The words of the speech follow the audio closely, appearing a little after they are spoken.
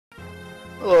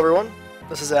Hello everyone,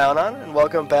 this is Alan, and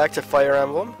welcome back to Fire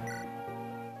Emblem.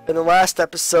 In the last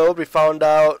episode, we found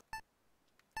out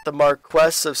the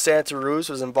Marquess of Santa Ruz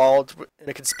was involved in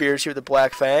a conspiracy with the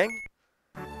Black Fang.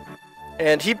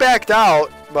 And he backed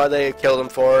out, but they killed him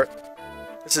for it.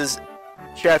 This is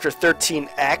Chapter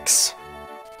 13X.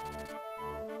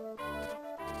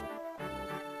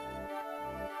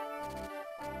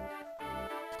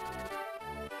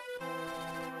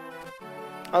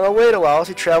 On the way to Laos,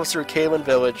 he travels through Kaelin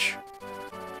village.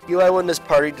 Eliwood and his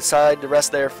party decide to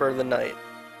rest there for the night.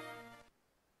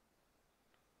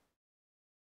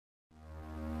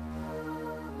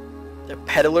 The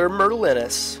peddler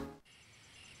Merlinus.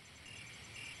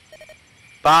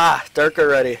 Bah, dark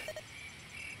already.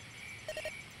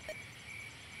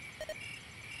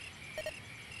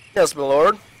 Yes, my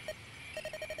lord.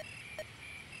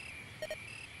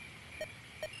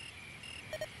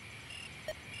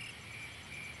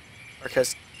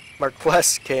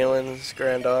 Marquess Kaelin's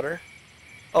granddaughter.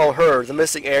 Oh, her, the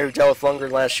missing heir who dealt with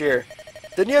Lungren last year.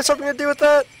 Didn't you have something to do with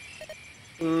that?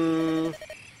 And?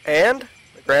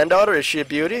 The granddaughter, is she a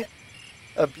beauty?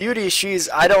 A beauty,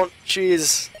 I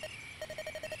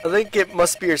think it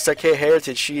must be her Saké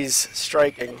heritage, she's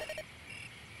striking.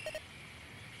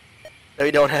 No,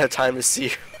 we don't have time to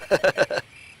see her.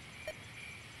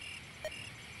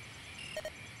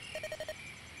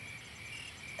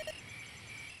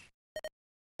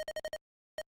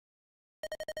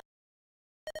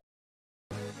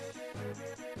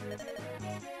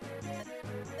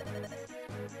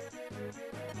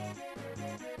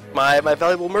 My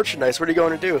valuable merchandise, what are you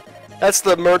going to do? That's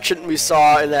the merchant we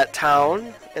saw in that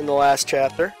town in the last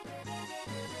chapter.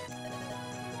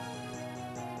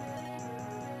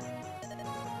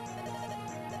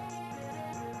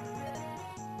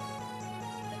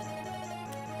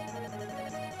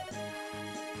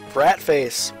 Rat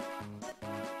face.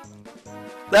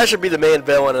 That should be the main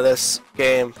villain of this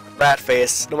game. Rat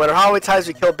face. No matter how many times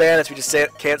we kill bandits, we just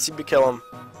can't seem to kill them.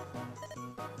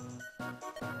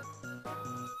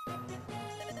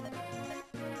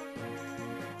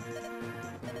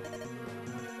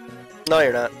 No,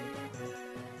 you're not.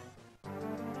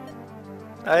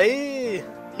 Hey,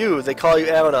 you, they call you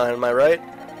Amanon, am I right?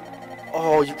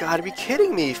 Oh, you gotta be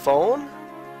kidding me, phone.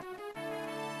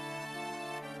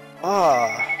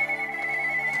 Ah.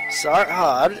 Sorry,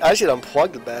 I should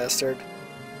unplug the bastard.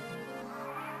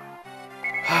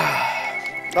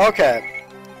 Okay.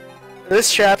 In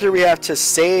this chapter, we have to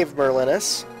save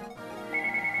Merlinus.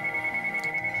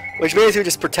 Which means we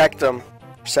just protect them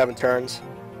for 7 turns.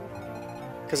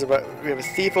 Because we have a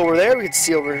thief over there, we can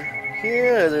see over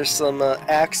here, there's some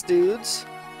axe dudes.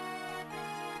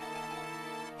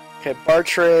 Okay,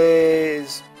 Bartray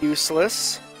is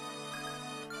useless.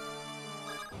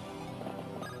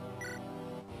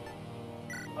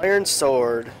 Iron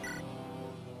sword.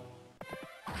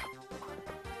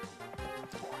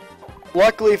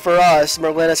 Luckily for us,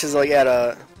 Merlinus is like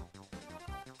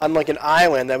on like an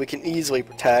island that we can easily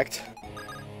protect.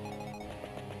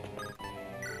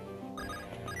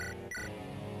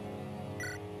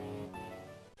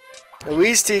 At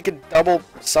least he could double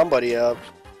somebody up.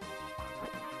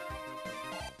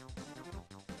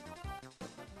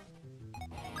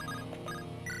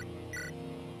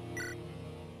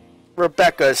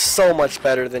 Rebecca is so much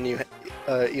better than you,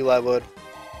 Eliwood.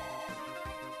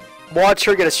 Watch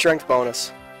her get a strength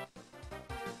bonus.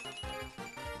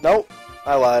 Nope,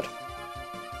 I lied.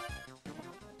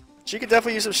 She could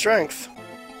definitely use some strength.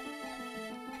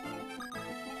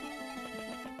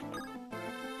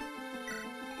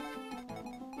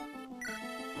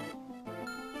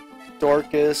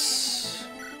 Dorcas.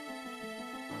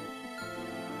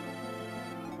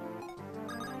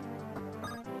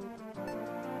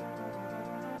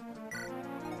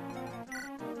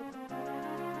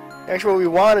 Actually, what we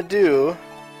want to do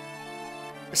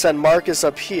is send Marcus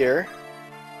up here.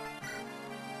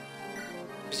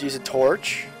 Just use a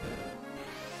torch.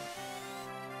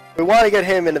 We want to get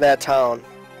him into that town.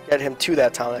 Get him to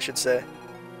that town, I should say.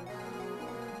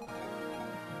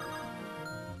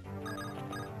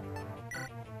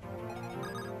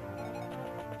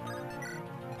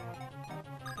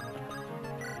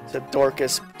 So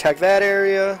Dorcas, protect that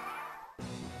area.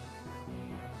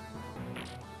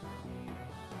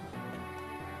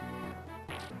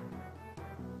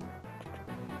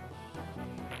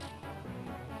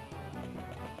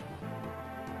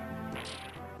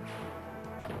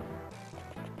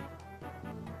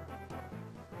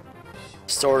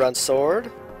 Sword on sword.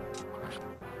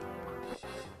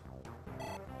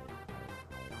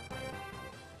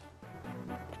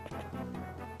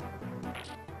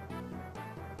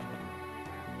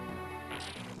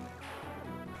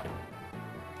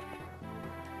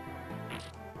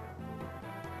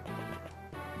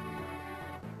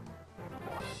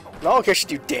 No, I can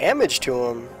actually do damage to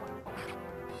him.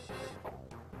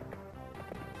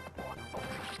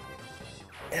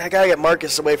 Yeah, I gotta get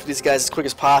Marcus away from these guys as quick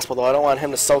as possible, though. I don't want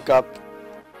him to soak up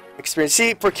experience.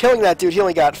 See, for killing that dude, he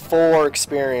only got 4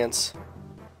 experience.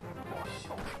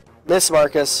 Miss,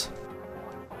 Marcus.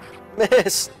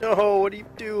 Miss! No, what are you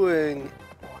doing?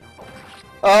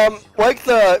 Like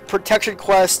the protection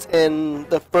quest in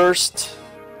the first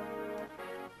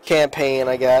campaign,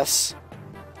 I guess.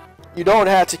 You don't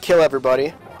have to kill everybody.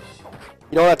 You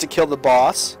don't have to kill the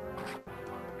boss.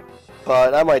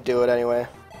 But I might do it anyway.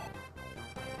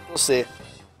 We'll see.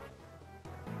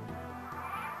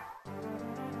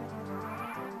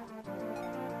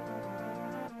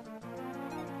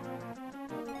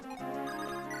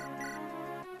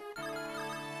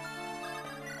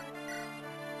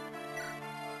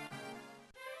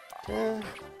 Yeah.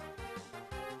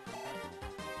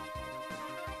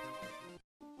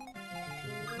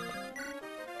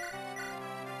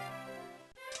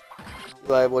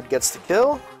 Eliwood gets the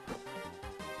kill.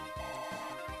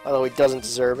 Although he doesn't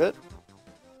deserve it.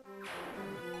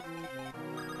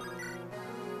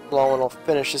 Blowin will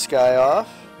finish this guy off.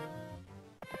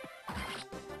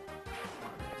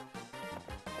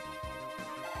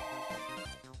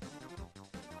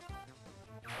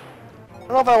 I don't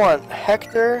know if I want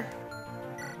Hector.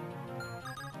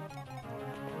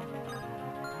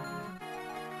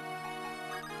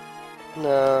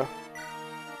 No.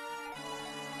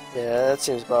 Yeah, that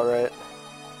seems about right.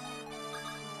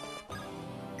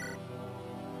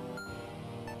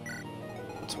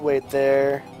 Let's wait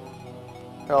there.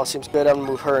 It all seems good. I'm gonna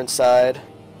move her inside.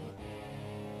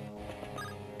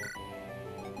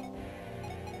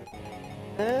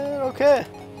 And okay.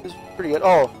 This is pretty good.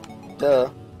 Oh, duh.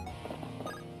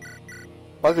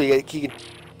 Luckily, he can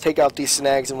take out these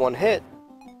snags in one hit.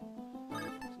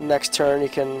 Next turn, you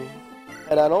can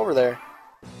head on over there.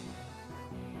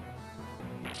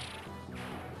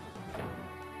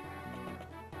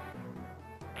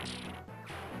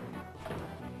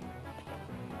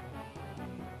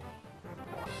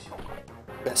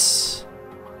 Yes.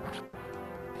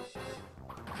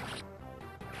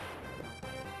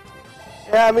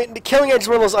 Yeah, I mean, the Killing Edge is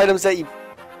one of those items that you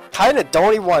kind of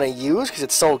don't even want to use because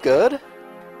it's so good.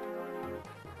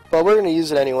 But we're going to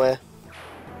use it anyway.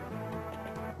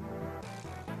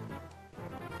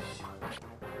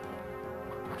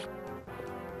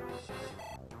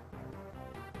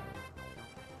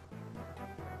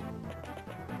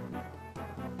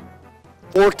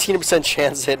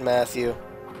 %chance to hit Matthew.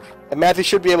 And Matthew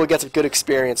should be able to get some good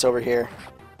experience over here.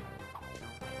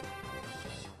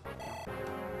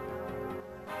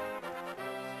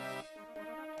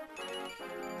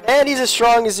 And he's as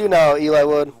strong as you know,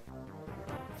 Eliwood.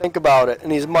 Think about it.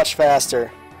 And he's much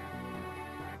faster.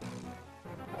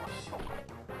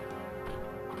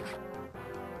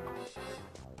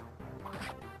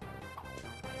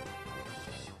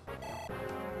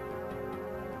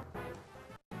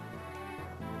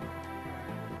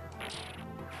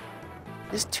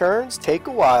 These turns take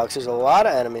a while because there's a lot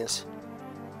of enemies.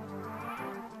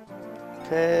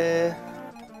 Okay.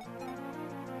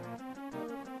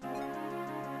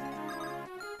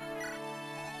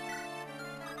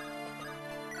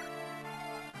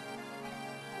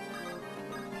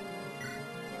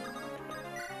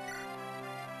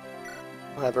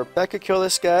 We'll have Rebecca kill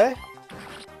this guy.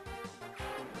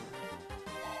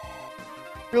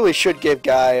 Really should give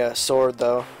Guy a sword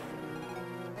though.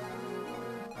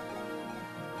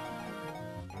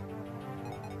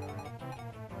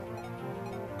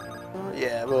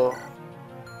 Yeah, we'll...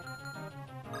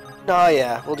 No,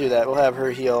 yeah, we'll do that. We'll have her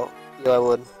heal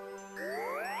Eliwood.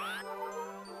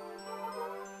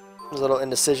 There's a little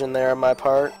indecision there on my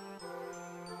part.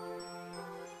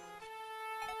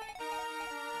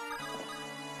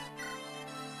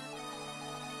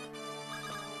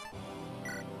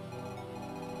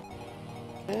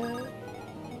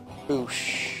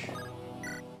 Boosh.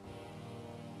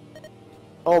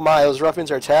 Oh my, those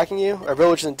ruffians are attacking you? Our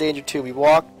village is in danger too. We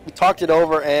talked it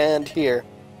over, and here.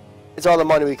 It's all the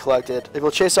money we collected. If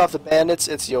we'll chase off the bandits,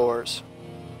 it's yours.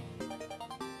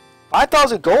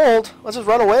 5,000 gold? Let's just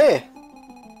run away.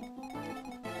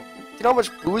 You know how much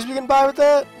booze we can buy with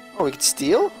that? Oh, we can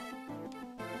steal?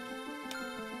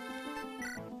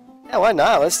 Yeah, why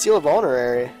not? Let's steal a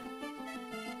vulnerary.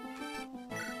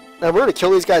 Now we're gonna kill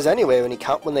these guys anyway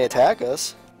when they attack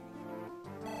us.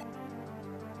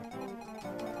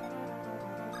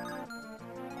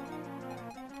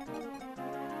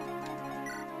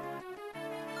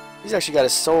 He's actually got a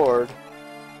sword.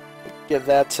 Give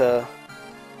that to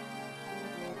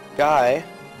Guy. Yeah,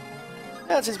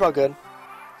 that seems about good.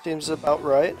 Seems about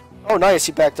right. Oh, nice,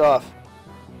 he backed off.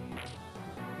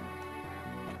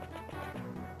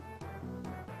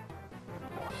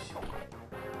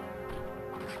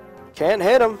 Can't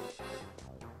hit him.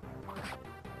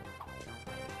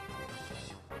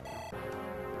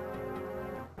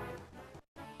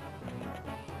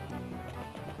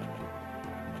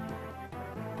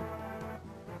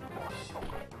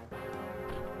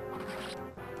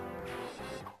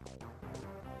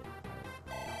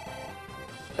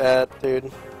 That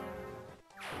dude.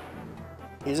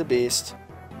 He's a beast.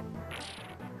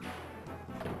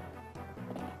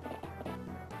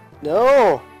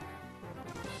 No!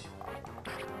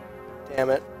 Damn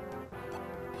it.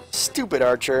 Stupid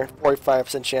archer.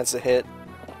 45% chance to hit.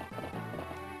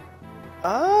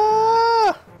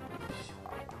 Ah!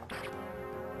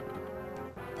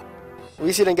 At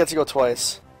least he didn't get to go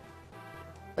twice.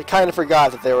 I kind of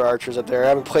forgot that there were archers up there. I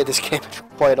haven't played this game in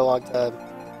quite a long time.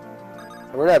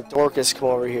 We're gonna have Dorcas come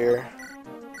over here.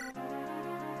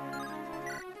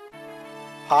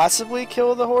 Possibly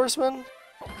kill the horseman?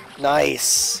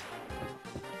 Nice!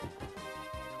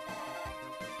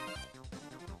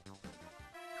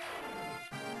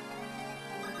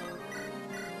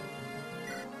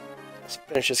 Let's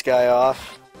finish this guy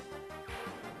off.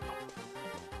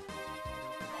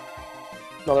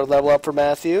 Another level up for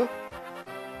Matthew.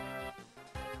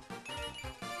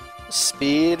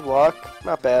 Speed, walk,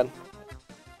 not bad.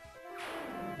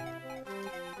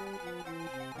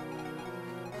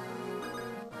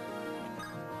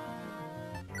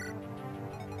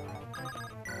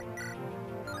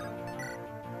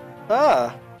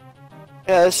 Ah!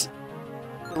 Yeah, this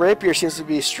rapier seems to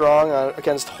be strong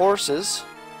against horses.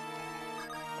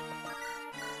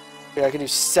 Okay, I can do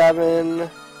 7.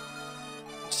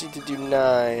 Just need to do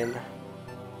 9.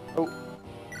 Oh.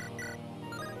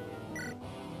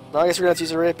 No, I guess we're gonna have to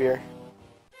use a rapier.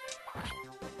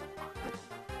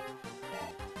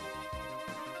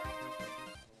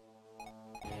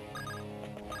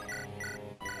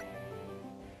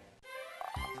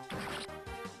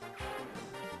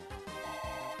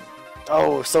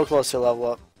 Oh, so close to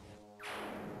level up.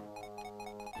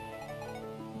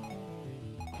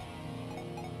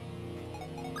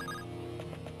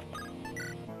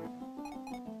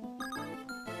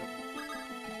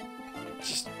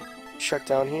 Just check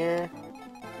down here.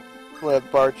 Let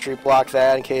Bartree block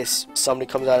that in case somebody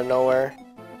comes out of nowhere.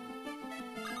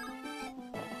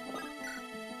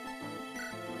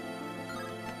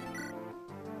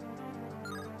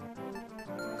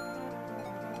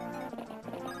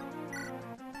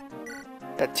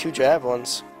 Got 2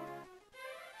 javelins.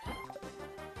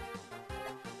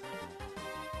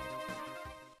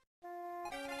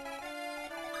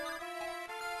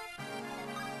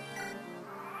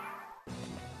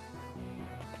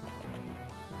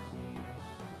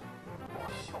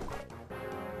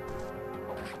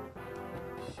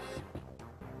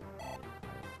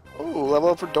 Ooh, level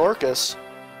up for Dorcas.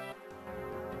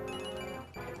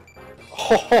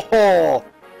 Oh,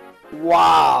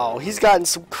 wow, he's gotten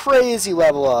some crazy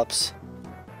level ups.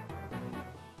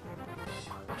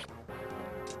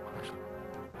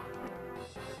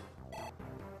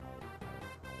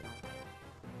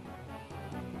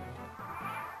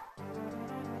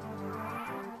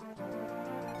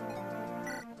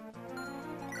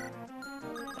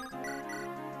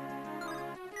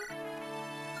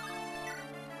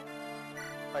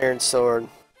 Iron sword.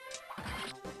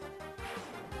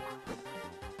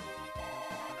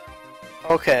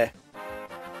 Okay.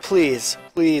 Please,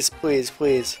 please, please,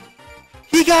 please.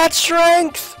 He got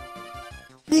strength!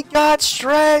 He got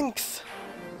strength!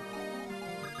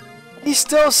 He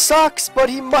still sucks, but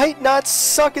he might not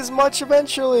suck as much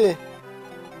eventually.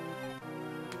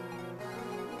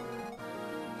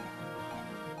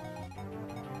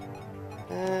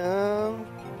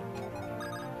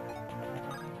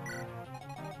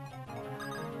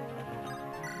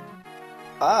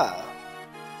 Ah.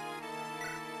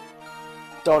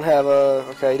 Don't have a...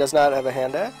 Okay, he does not have a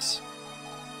hand axe.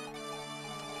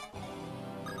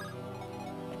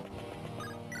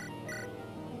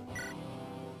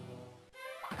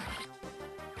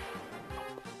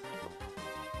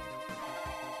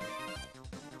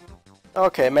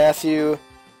 Okay, Matthew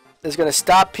is going to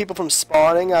stop people from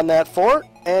spawning on that fort,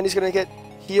 and he's going to get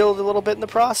healed a little bit in the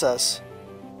process.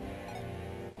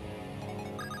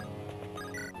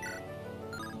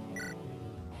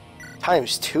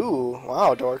 ×2?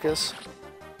 Wow, Dorcas.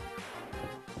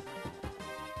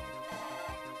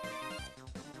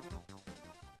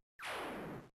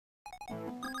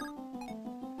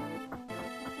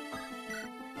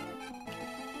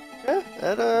 Yeah,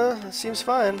 that seems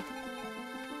fine.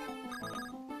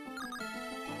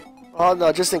 Oh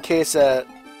no, just in case that...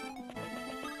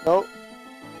 Nope.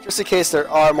 Just in case there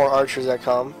are more archers that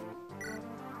come.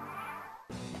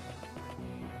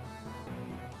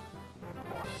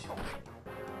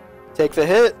 Take the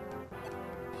hit.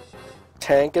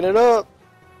 Tanking it up.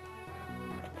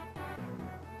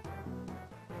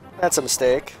 That's a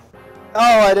mistake. Oh,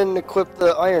 I didn't equip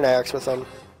the iron axe with him.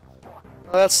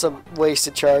 Well, that's some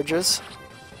wasted charges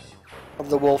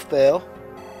of the wolf bale.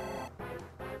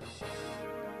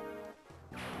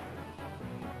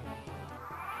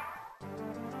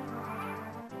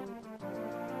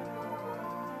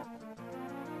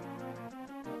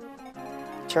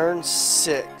 Turn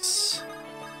 6.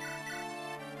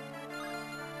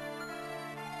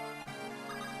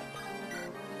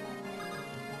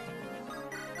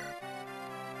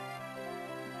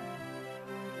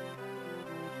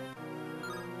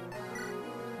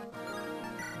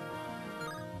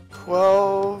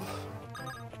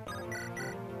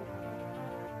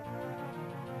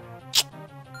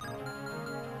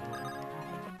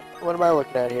 What am I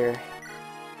looking at here?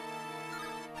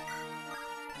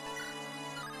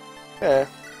 Okay.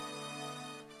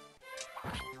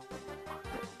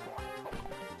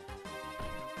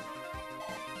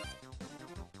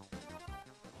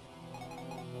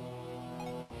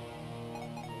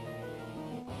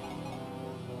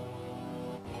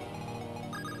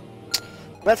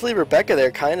 I'm gonna have to leave Rebecca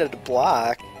there kind of to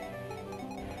block.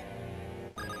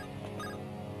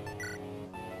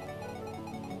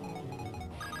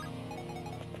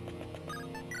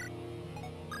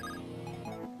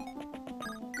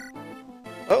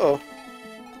 Uh-oh.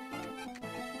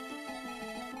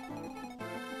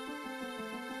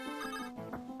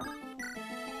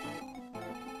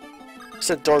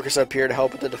 Sent Dorcas up here to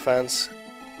help with the defense.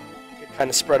 Get kind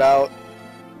of spread out.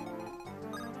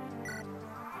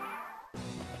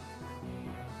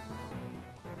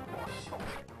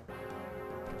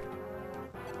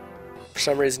 For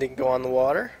some reason he can go on the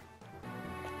water.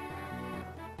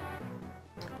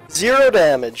 0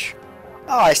 damage.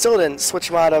 Oh, I still didn't switch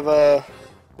him out of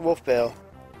Wolf Bale.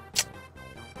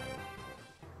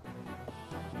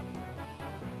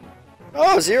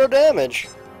 Oh, 0 damage.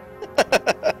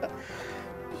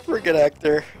 Friggin'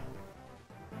 Hector.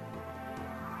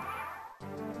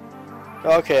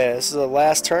 Okay, this is the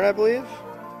last turn, I believe.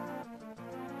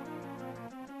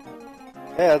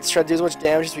 Yeah, let's try to do as much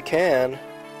damage as we can.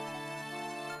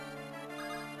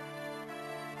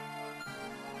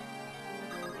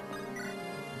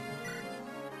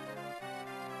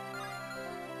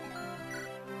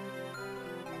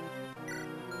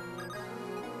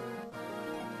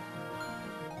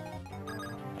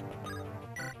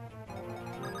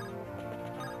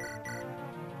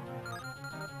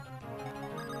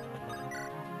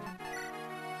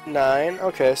 Nine.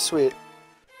 Okay, sweet.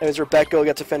 That means Rebecca will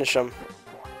get to finish him.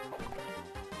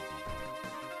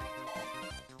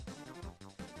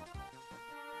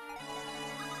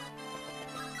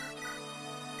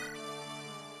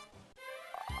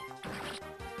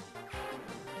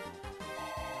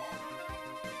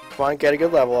 Come on, get a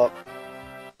good level up.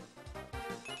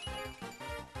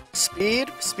 Speed?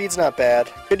 Speed's not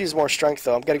bad. Could use more strength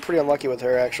though. I'm getting pretty unlucky with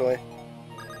her actually.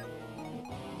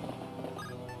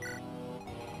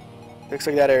 Looks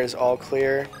like that area is all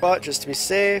clear, but just to be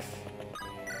safe.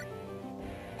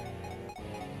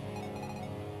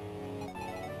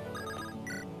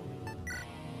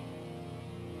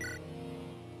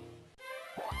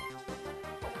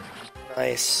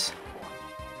 Nice.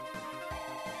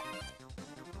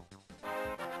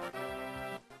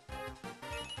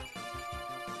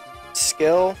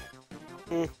 Skill.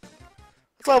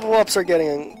 Level ups are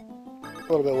getting a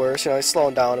little bit worse, you know, he's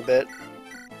slowing down a bit.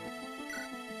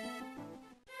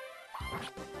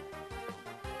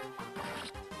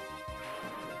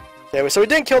 Okay, so we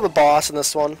didn't kill the boss in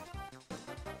this one,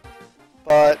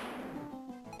 but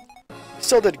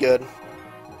still did good.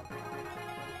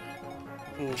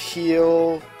 And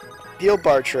heal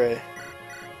Bartray.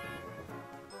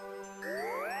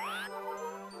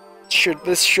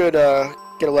 This should get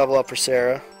a level up for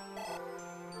Sarah.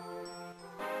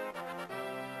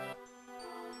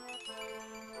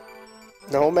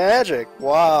 No magic.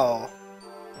 Wow.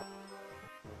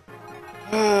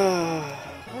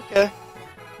 Okay.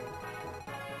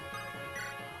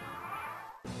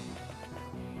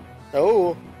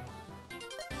 Oh.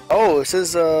 Oh, this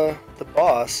is the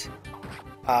boss.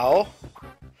 Ow.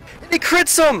 And he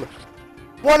crits him!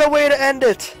 What a way to end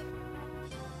it!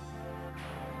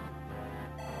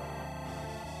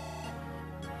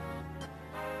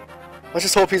 Let's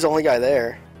just hope he's the only guy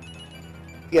there.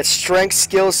 He gets strength,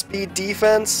 skill, speed,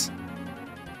 defense.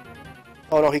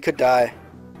 Oh no, he could die.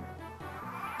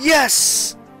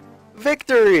 Yes!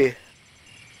 Victory!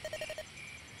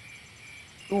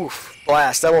 Oof.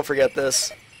 Blast. I won't forget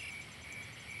this.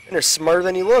 And you're smarter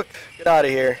than you look. Get out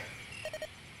of here.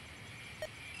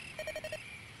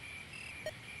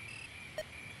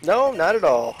 No, not at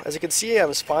all. As you can see, I'm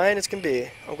as fine as can be.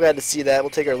 I'm glad to see that. We'll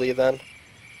take our leave then.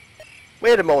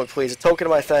 Wait a moment, please. A token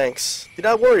of my thanks. Do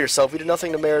not worry yourself. We did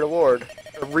nothing to merit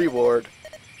a reward.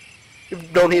 You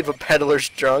have no need of a peddler's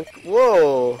junk.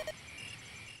 Whoa.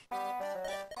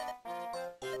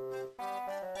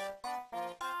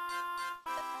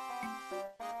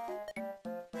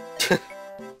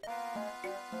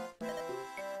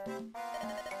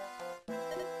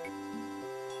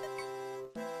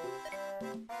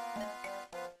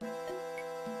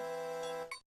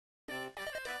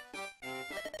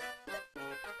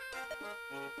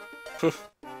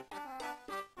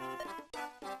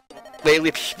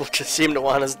 Lately, people just seem to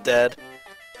want us dead.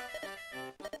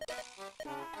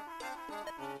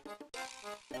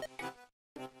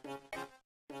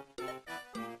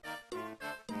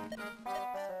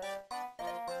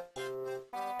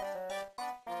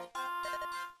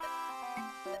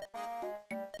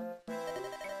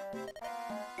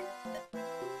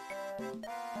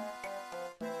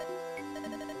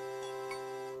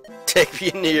 Take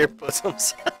me into your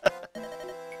bosoms.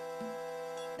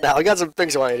 Now, I got some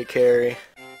things I want you to carry.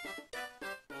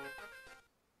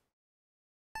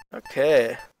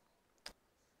 Okay.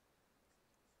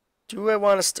 Do I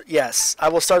want to yes, I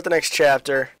will start the next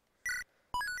chapter.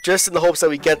 Just in the hopes that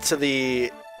we get to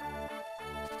the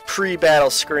pre-battle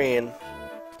screen.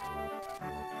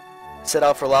 Set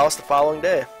out for Laos the following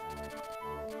day.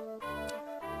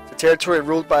 The territory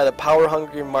ruled by the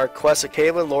power-hungry Marquess of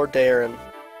Cave and Lord Darren.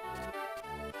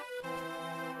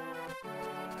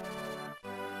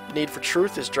 The need for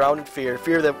truth is drowned in fear.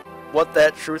 Fear that what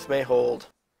that truth may hold.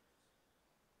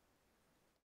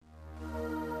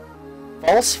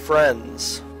 False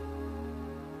friends.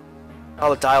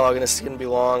 Oh, the dialogue in this is going to be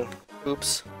long.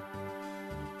 Oops.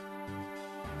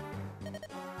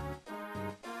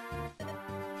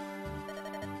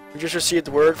 We just received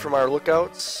word from our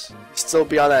lookouts. He's still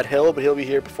beyond that hill, but he'll be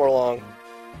here before long.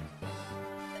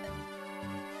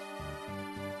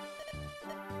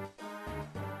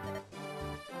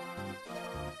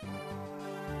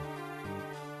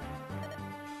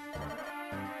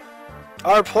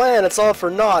 Our plan, it's all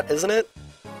for naught, isn't it?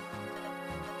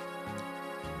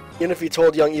 Even if he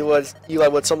told young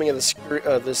Eliwood something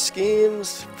of the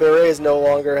schemes, Verres no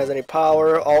longer has any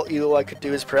power. All Eliwood could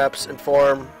do is perhaps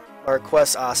inform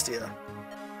Marquess Ostia.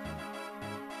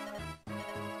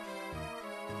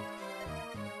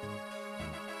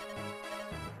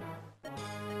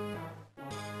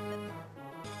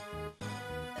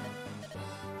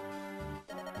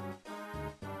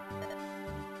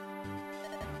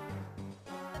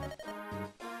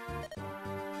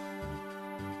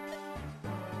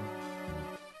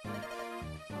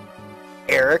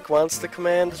 Eric wants to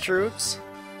command the troops.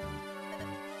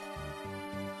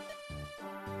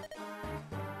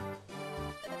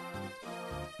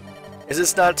 Is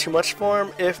this not too much for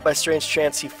him? If, by strange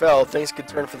chance, he fell, things could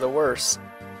turn for the worse.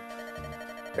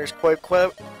 Eric's quite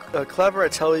clever, I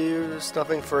tell you.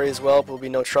 Snuffing for his whelp will be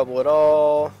no trouble at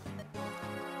all.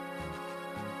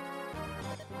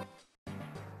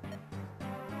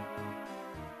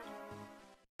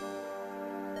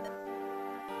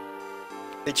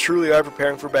 They truly are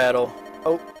preparing for battle.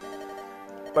 Oh.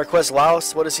 Marquess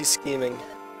Laos, what is he scheming?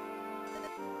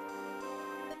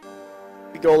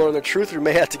 We go learn the truth, we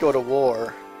may have to go to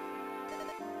war.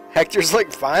 Hector's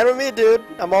like, fine with me, dude.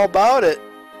 I'm all about it.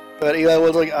 But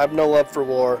Eliwood's like, I have no love for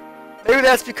war. Maybe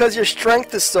that's because your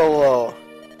strength is so low.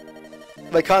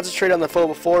 If I concentrate on the foe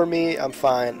before me, I'm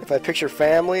fine. If I picture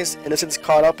families, innocents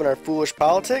caught up in our foolish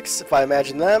politics, if I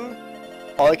imagine them,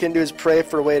 all I can do is pray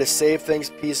for a way to save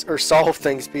things solve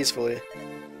things peacefully.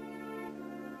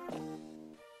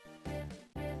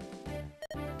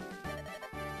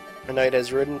 The knight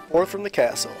has ridden forth from the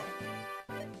castle.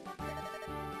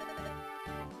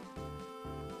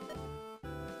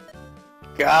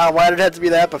 God, why did it have to be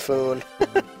that buffoon?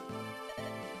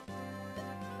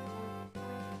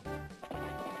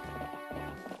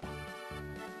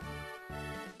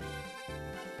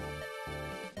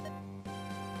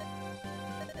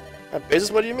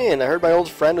 Business? What do you mean? I heard my old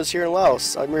friend was here in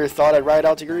Laos. I merely thought I'd ride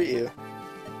out to greet you.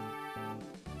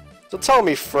 So tell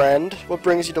me, friend, what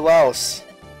brings you to Laos?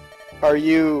 Are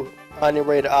you on your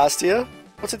way to Ostia?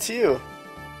 What's it to you?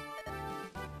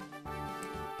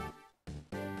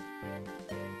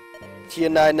 He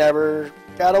and I never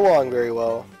got along very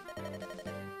well.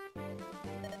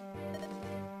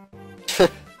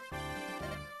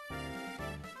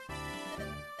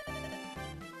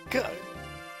 God.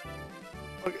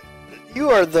 Okay. You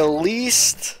are the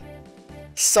least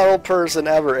subtle person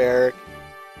ever, Eric.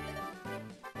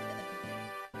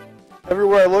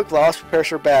 Everywhere I look, Laos prepares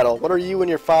for battle. What are you and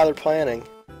your father planning?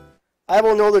 I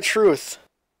will know the truth.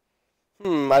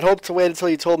 I'd hoped to wait until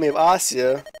you told me of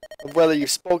Asya, of whether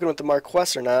you've spoken with the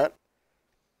Marquess or not.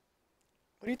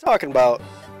 What are you talking about?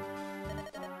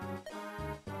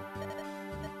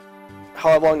 How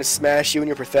I long to smash you and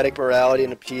your pathetic morality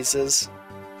into pieces.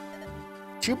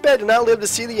 Too bad to not live to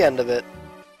see the end of it.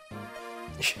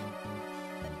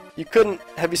 You couldn't...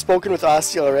 Have you spoken with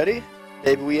Asya already?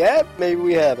 Maybe we have, maybe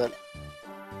we haven't.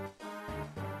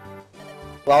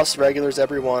 Lost regulars,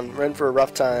 everyone. We're in for a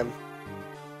rough time.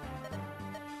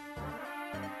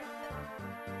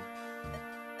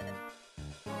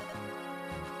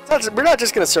 We're not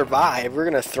just gonna survive, we're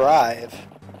gonna thrive.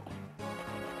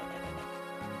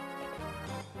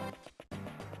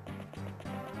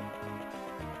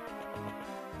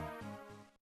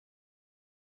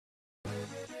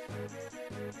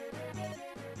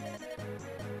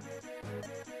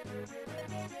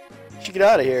 You should get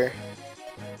out of here.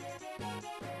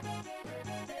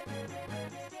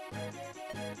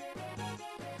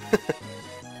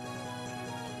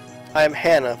 I am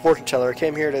Hannah, fortune teller. I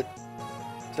came here to...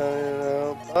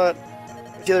 but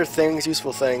the other things,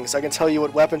 useful things. I can tell you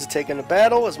what weapons to take into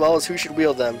battle, as well as who should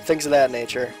wield them. Things of that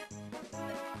nature.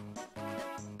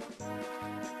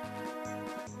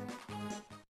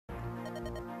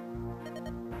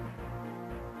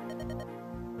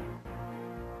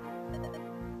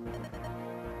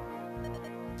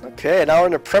 Okay, now we're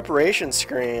in the preparation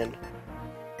screen.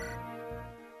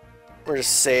 We're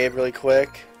just save really quick.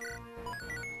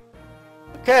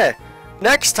 Okay,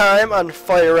 next time on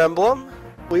Fire Emblem,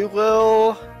 we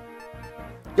will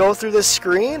go through this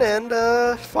screen and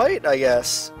fight, I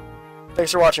guess.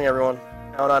 Thanks for watching, everyone.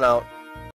 Out on out.